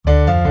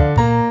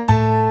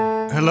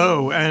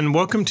Hello, and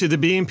welcome to the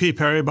BNP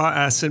Paribas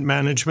Asset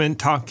Management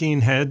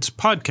Talking Heads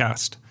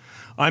podcast.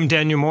 I'm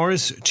Daniel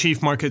Morris,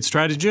 Chief Market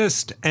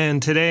Strategist,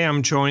 and today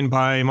I'm joined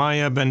by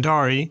Maya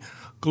Bandari,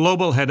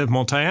 Global Head of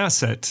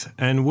Multi-Asset,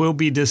 and we'll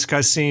be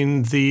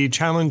discussing the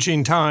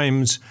challenging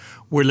times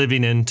we're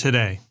living in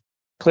today.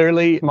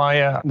 Clearly,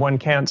 Maya, one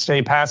can't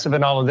stay passive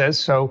in all of this.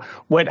 So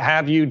what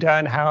have you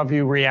done? How have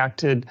you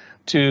reacted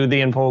to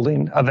the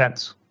unfolding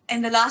events?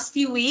 In the last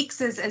few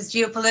weeks, as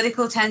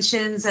geopolitical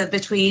tensions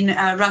between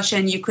Russia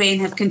and Ukraine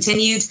have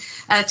continued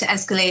to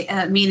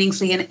escalate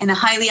meaningfully in a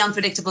highly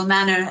unpredictable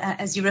manner,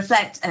 as you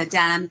reflect,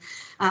 Dan,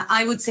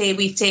 I would say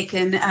we've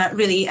taken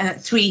really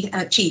three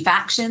chief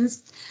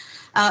actions.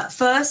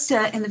 First,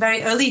 in the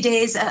very early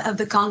days of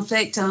the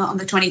conflict, on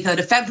the 23rd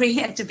of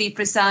February, to be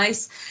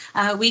precise,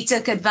 we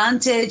took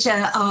advantage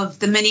of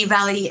the mini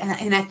rally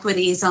in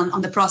equities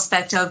on the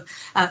prospect of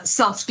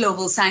soft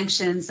global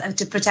sanctions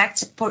to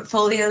protect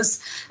portfolios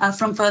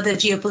from further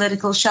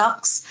geopolitical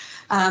shocks.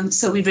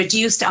 So we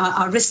reduced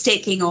our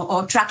risk-taking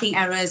or tracking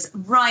errors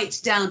right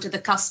down to the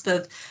cusp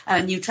of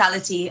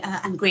neutrality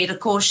and greater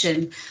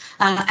caution.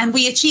 And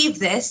we achieved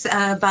this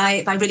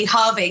by really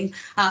halving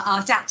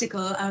our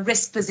tactical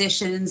risk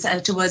positions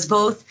towards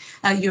both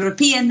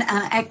European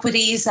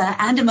equities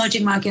and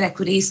emerging market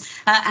equities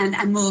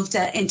and moved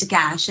into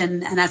cash.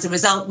 And as a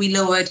result, we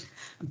lowered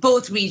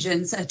both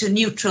regions to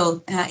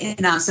neutral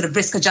in our sort of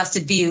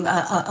risk-adjusted view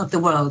of the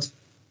world.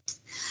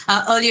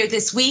 Earlier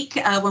this week,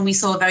 when we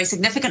saw a very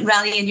significant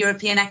rally in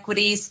European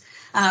equities,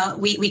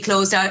 we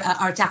closed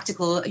our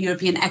tactical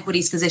European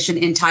equities position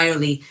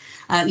entirely,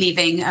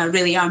 leaving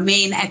really our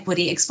main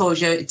equity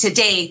exposure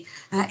today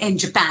in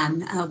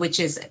Japan, which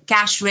is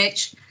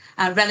cash-rich,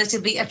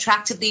 relatively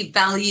attractively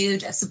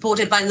valued,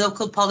 supported by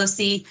local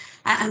policy,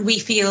 and we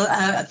feel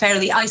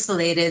fairly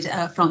isolated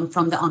from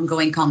the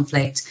ongoing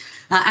conflict.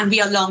 And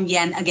we are long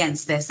yen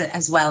against this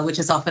as well, which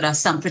has offered us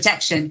some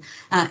protection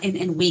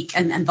in weak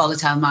and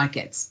volatile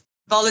markets.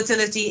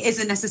 Volatility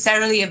isn't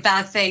necessarily a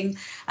bad thing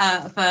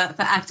for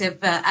active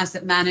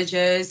asset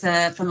managers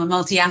from a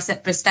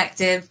multi-asset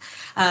perspective.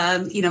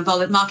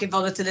 Market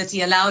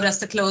volatility allowed us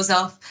to close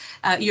off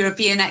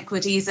European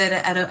equities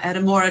at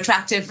a more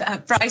attractive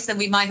price than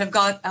we might have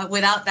got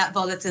without that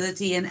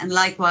volatility. And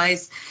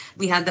likewise,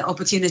 we had the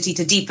opportunity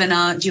to deepen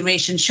our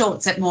duration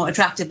shorts at more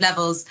attractive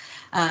levels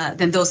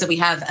than those that we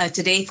have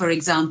today, for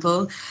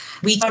example.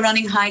 We are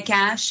running high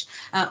cash.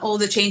 All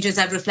the changes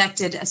I've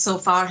reflected so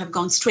far have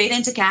gone straight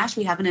into cash.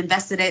 We haven't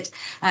invested it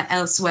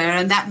elsewhere.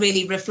 And that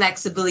really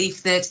reflects the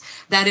belief that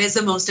that is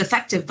the most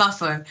effective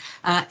buffer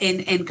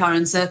in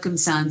current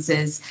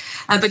circumstances.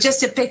 But just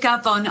to pick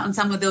up on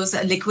some of those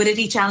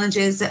liquidity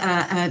challenges,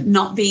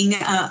 not being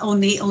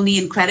only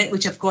in credit,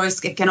 which of course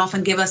can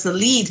often give us a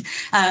lead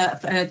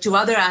to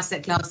other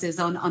asset classes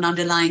on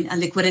underlying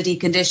liquidity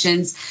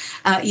conditions.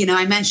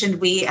 I mentioned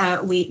we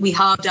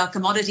halved our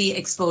commodity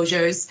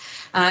exposures.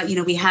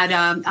 We had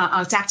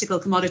our tactical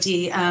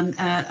commodity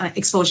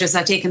exposures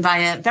are taken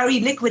via very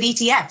liquid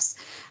ETFs.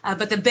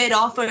 But the bid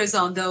offers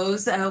on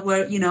those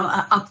were,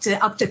 up to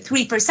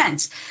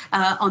 3%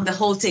 on the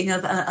halting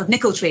of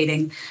nickel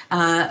trading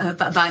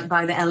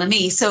by the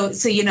LME. So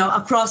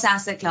across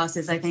asset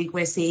classes, I think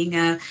we're seeing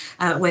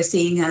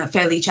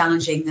fairly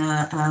challenging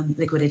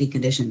liquidity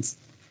conditions.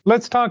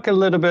 Let's talk a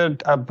little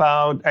bit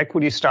about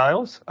equity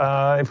styles,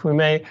 if we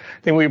may. I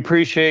think we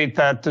appreciate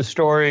that the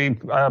story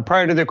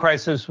prior to the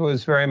crisis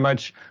was very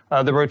much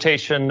the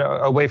rotation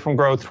away from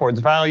growth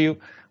towards value.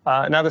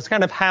 Now that's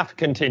kind of half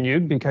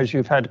continued because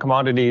you've had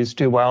commodities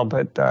do well,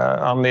 but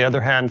on the other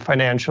hand,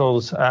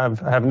 financials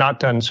have not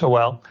done so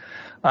well.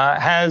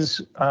 Has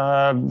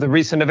the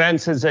recent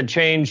events, has that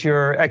changed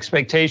your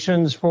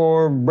expectations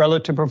for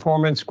relative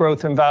performance,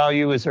 growth, and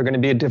value? Is there going to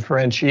be a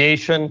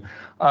differentiation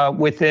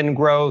within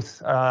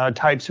growth,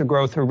 types of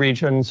growth or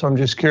regions? So I'm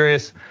just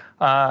curious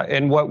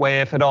in what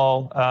way, if at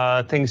all,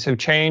 things have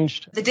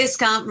changed. The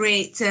discount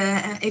rate,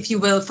 if you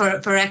will,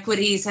 for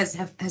equities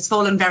has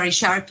fallen very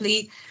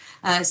sharply.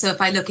 So if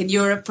I look in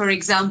Europe, for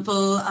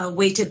example,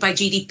 weighted by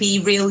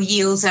GDP, real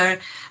yields are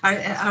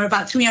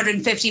about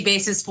 350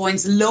 basis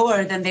points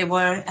lower than they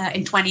were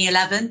in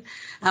 2011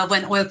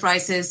 when oil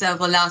prices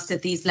were last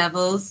at these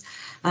levels.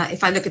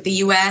 If I look at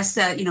the US,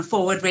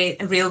 forward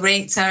real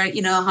rates are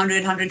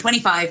 100,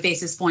 125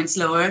 basis points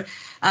lower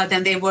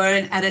than they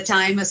were at a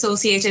time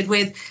associated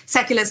with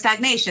secular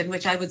stagnation,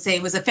 which I would say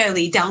was a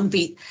fairly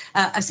downbeat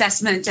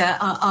assessment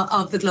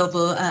of the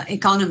global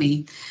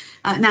economy.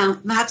 Now,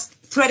 perhaps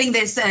threading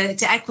this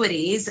to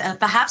equities,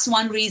 perhaps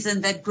one reason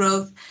that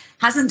growth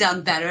hasn't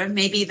done better,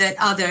 maybe that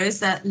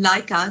others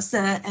like us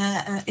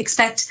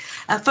expect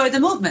further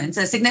movements,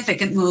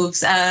 significant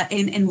moves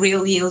in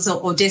real yields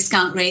or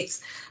discount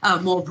rates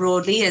more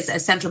broadly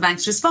as central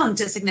banks respond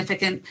to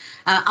significant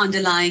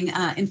underlying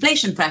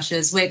inflation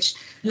pressures, which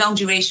long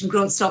duration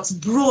growth stocks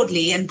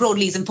broadly, and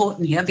broadly is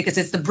important here because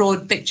it's the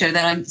broad picture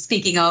that I'm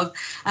speaking of,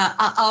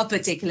 are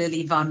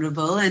particularly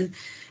vulnerable. And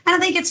And I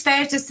think it's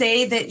fair to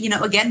say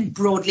that, again,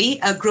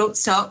 broadly, growth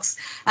stocks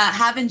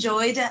have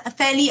enjoyed a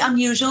fairly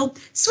unusual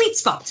sweet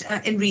spot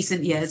in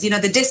recent years.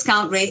 The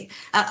discount rate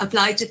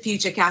applied to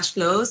future cash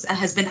flows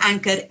has been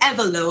anchored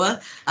ever lower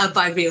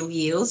by real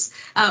yields,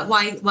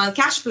 while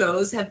cash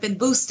flows have been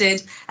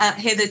boosted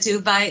hitherto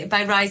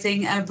by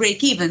rising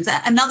break-evens.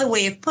 Another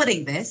way of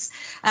putting this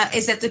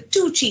is that the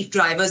two chief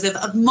drivers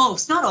of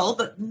most, not all,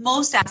 but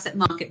most asset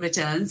market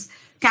returns,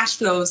 cash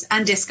flows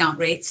and discount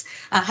rates,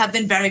 have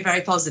been very,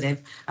 very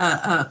positive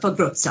for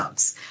growth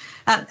stocks.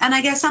 And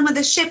I guess some of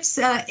the shifts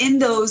in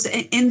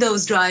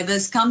those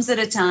drivers comes at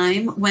a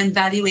time when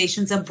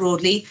valuations are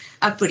broadly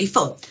pretty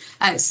full.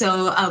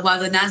 So while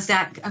the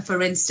NASDAQ,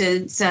 for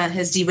instance,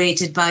 has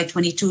derated by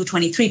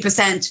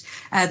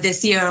 23%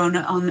 this year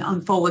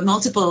on forward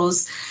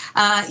multiples,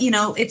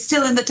 it's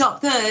still in the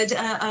top third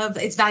of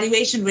its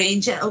valuation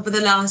range over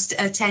the last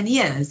 10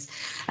 years.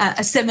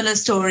 A similar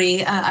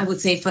story, I would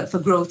say, for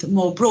growth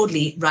more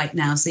broadly right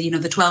now. So,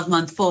 the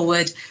 12-month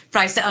forward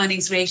price to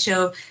earnings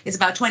ratio is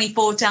about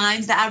 24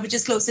 times. The average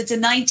is closer to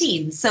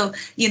 19. So,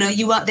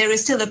 there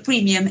is still a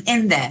premium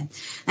in there.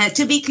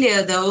 To be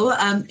clear, though,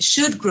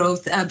 should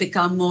growth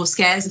become more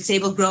scarce and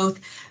stable growth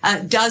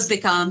does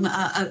become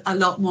a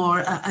lot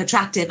more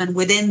attractive. And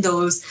within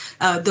those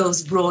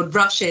broad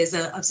brushes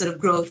of sort of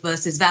growth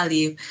versus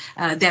value,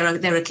 there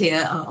are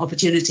clear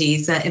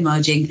opportunities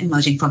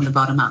emerging from the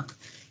bottom up.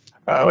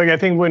 I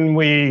think when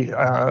we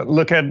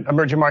look at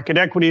emerging market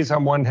equities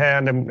on one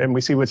hand, and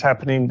we see what's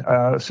happening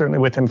certainly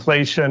with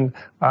inflation,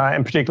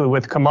 and particularly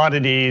with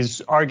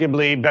commodities,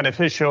 arguably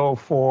beneficial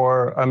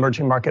for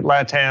emerging market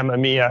LATAM,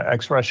 EMEA,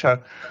 ex-Russia,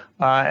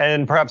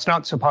 and perhaps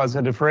not so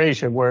positive for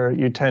Asia, where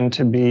you tend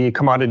to be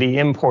commodity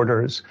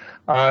importers.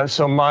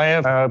 So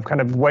Maya,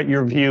 kind of what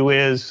your view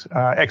is,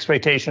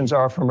 expectations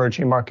are for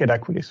emerging market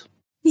equities.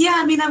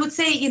 Yeah, I would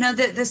say,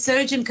 the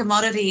surge in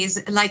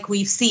commodities like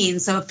we've seen,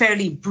 so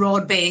fairly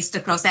broad-based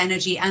across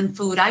energy and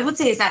food, I would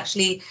say is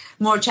actually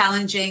more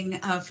challenging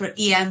for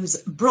EMs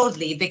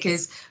broadly,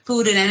 because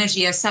food and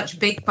energy are such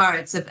big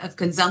parts of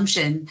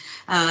consumption,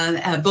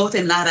 both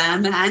in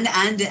LATAM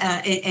and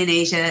in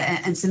Asia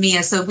and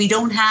SEMEA. So we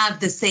don't have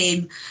the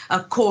same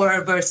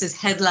core versus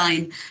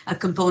headline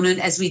component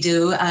as we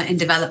do in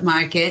developed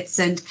markets.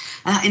 And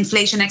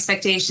inflation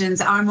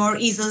expectations are more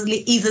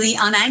easily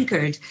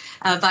unanchored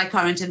by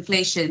current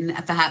inflation,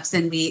 perhaps,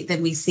 than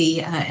we see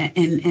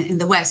in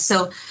the West.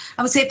 So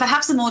I would say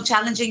perhaps a more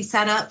challenging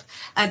setup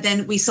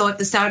than we saw at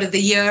the start of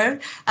the year,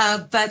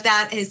 but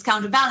that is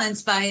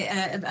counterbalanced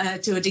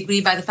to a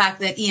degree by the fact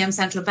that EM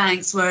central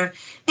banks were,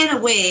 in a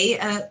way,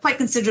 quite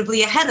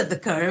considerably ahead of the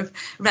curve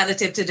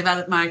relative to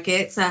developed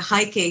markets,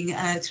 hiking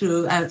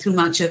through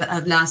much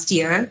of last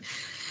year.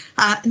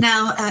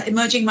 Now,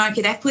 emerging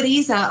market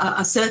equities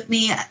are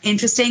certainly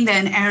interesting. They're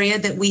an area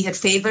that we had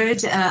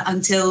favored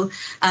until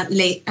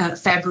late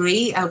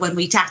February, when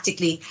we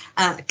tactically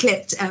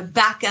clipped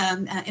back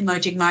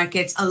emerging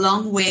markets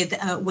along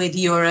with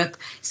Europe,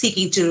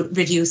 seeking to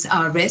reduce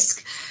our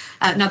risk.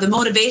 Now, the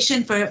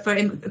motivation for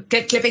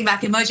clipping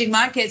back emerging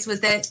markets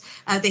was that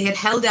they had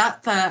held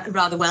up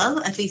rather well,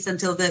 at least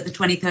until the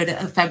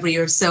 23rd of February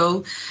or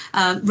so,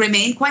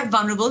 remained quite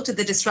vulnerable to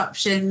the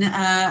disruption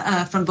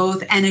from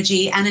both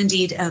energy and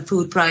indeed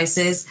food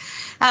prices.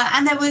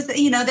 And there was,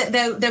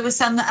 there was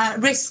some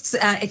risks,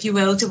 if you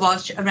will, to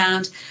watch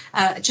around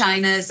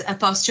China's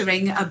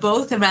posturing,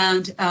 both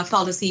around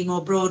policy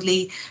more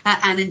broadly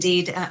and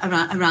indeed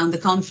around the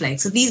conflict.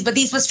 So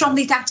these were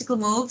strongly tactical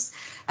moves,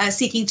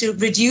 seeking to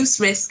reduce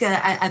risk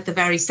at the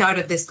very start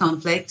of this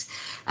conflict.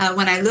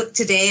 When I look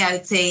today, I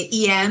would say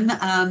EM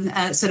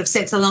sort of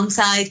sits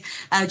alongside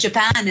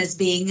Japan as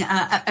being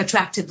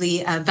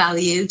attractively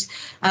valued.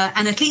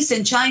 And at least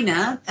in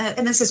China,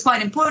 and this is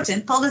quite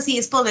important, policy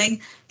is pulling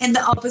in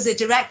the opposite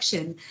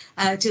direction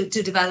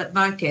to developed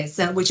markets,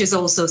 which is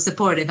also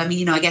supportive.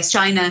 I guess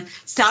China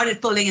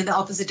started pulling in the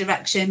opposite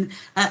direction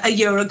a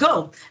year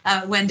ago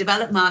when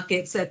developed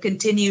markets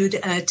continued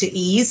to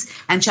ease,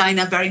 and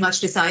China very much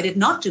decided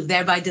not to,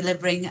 thereby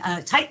delivering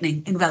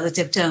tightening in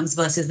relative terms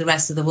versus the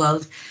rest of the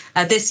world.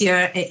 This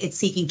year, it's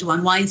seeking to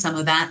unwind some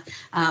of that,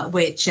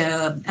 which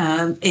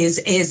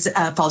is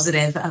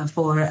positive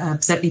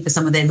certainly for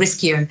some of the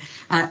riskier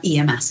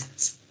EM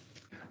assets.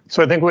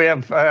 So I think we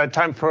have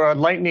time for a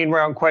lightning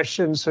round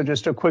question. So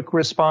just a quick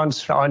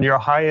response on your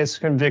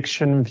highest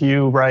conviction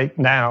view right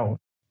now.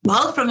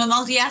 Well, from a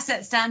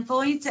multi-asset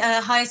standpoint,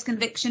 highest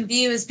conviction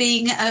view is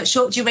being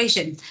short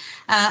duration.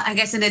 I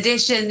guess in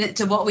addition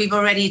to what we've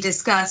already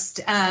discussed,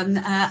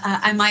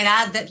 I might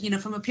add that,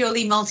 from a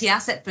purely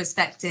multi-asset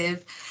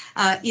perspective,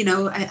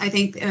 I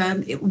think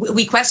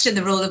we question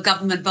the role of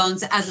government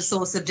bonds as a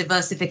source of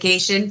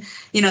diversification.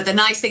 The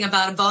nice thing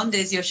about a bond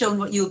is you're shown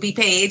what you'll be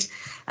paid.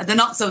 The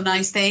not so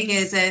nice thing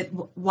is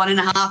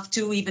 1.5%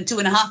 to even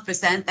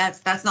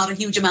 2.5%. That's not a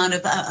huge amount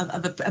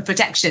of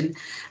protection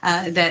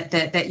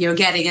that you're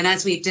getting. And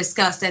as we've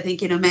discussed, I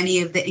think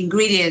many of the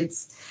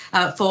ingredients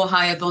for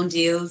higher bond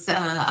yields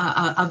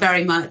are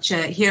very much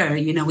here.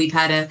 We've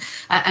had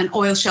an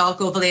oil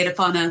shock overlaid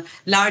upon a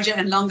larger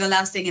and longer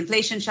lasting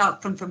inflation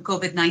shock from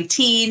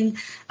COVID-19,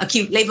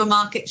 acute labour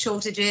market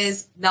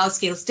shortages, large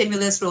scale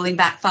stimulus rolling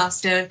back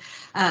faster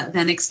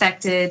than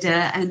expected,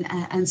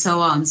 and so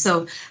on.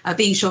 So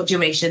being short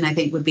duration, I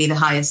think, would be the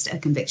highest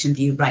conviction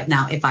view right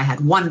now if I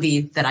had one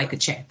view that I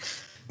could share.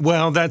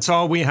 Well, that's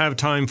all we have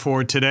time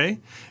for today.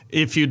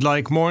 If you'd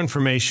like more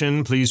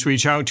information, please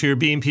reach out to your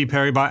BNP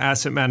Paribas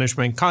Asset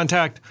Management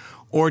contact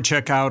or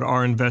check out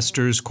our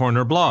Investors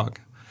Corner blog.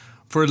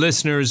 For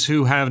listeners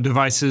who have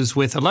devices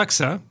with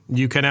Alexa,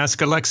 you can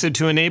ask Alexa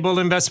to enable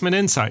Investment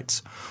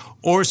Insights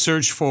or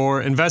search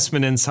for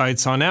Investment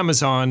Insights on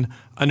Amazon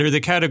under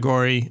the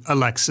category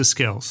Alexa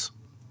Skills.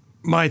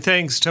 My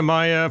thanks to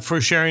Maya for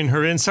sharing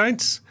her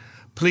insights.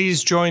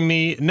 Please join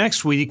me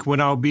next week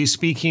when I'll be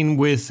speaking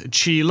with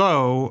Qi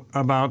Lo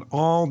about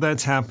all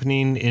that's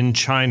happening in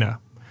China.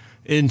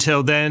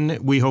 Until then,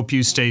 we hope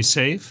you stay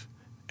safe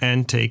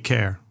and take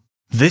care.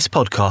 This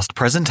podcast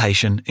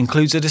presentation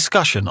includes a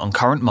discussion on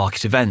current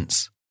market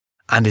events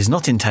and is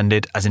not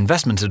intended as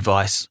investment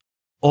advice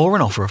or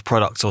an offer of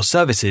products or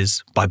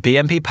services by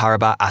BNP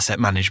Paribas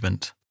Asset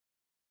Management.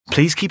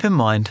 Please keep in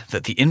mind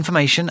that the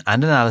information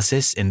and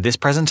analysis in this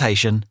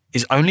presentation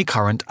is only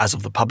current as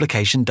of the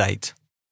publication date.